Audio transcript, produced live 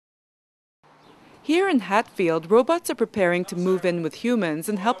Here in Hatfield, robots are preparing to move in with humans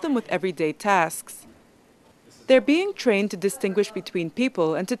and help them with everyday tasks. They're being trained to distinguish between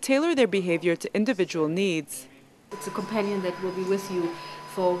people and to tailor their behavior to individual needs. It's a companion that will be with you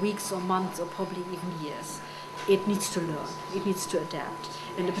for weeks or months or probably even years. It needs to learn, it needs to adapt.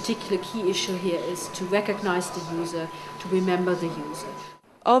 And the particular key issue here is to recognize the user, to remember the user.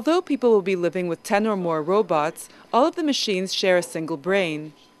 Although people will be living with 10 or more robots, all of the machines share a single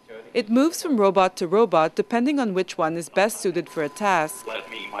brain. It moves from robot to robot depending on which one is best suited for a task.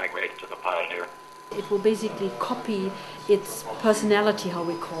 Let me migrate to the Pioneer. It will basically copy its personality, how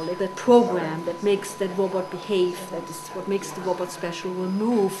we call it, that program that makes that robot behave, that is what makes the robot special, will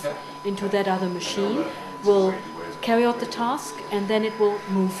move into that other machine, will carry out the task, and then it will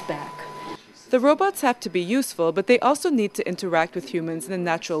move back. The robots have to be useful, but they also need to interact with humans in a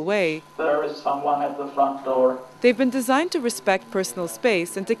natural way. There is someone at the front door. They've been designed to respect personal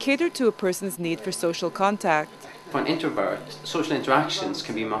space and to cater to a person's need for social contact. For an introvert, social interactions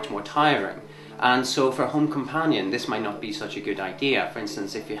can be much more tiring. And so for a home companion, this might not be such a good idea. For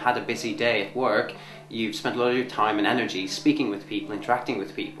instance, if you had a busy day at work, you've spent a lot of your time and energy speaking with people, interacting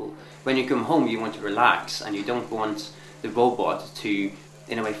with people. When you come home, you want to relax, and you don't want the robot to,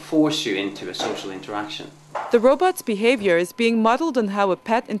 in a way, force you into a social interaction. The robot's behavior is being modeled on how a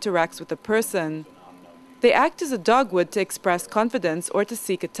pet interacts with a person. They act as a dog would to express confidence or to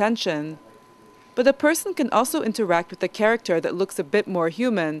seek attention. But a person can also interact with a character that looks a bit more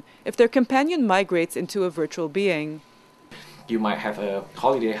human if their companion migrates into a virtual being. You might have a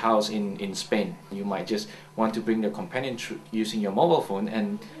holiday house in Spain. You might just want to bring the companion using your mobile phone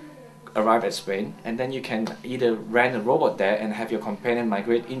and arrive at Spain, and then you can either rent a robot there and have your companion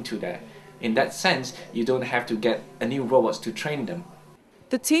migrate into there. In that sense, you don't have to get a new robots to train them.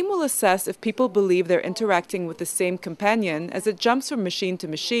 The team will assess if people believe they're interacting with the same companion as it jumps from machine to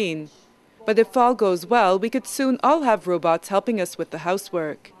machine. But if all goes well, we could soon all have robots helping us with the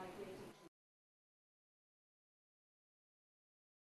housework.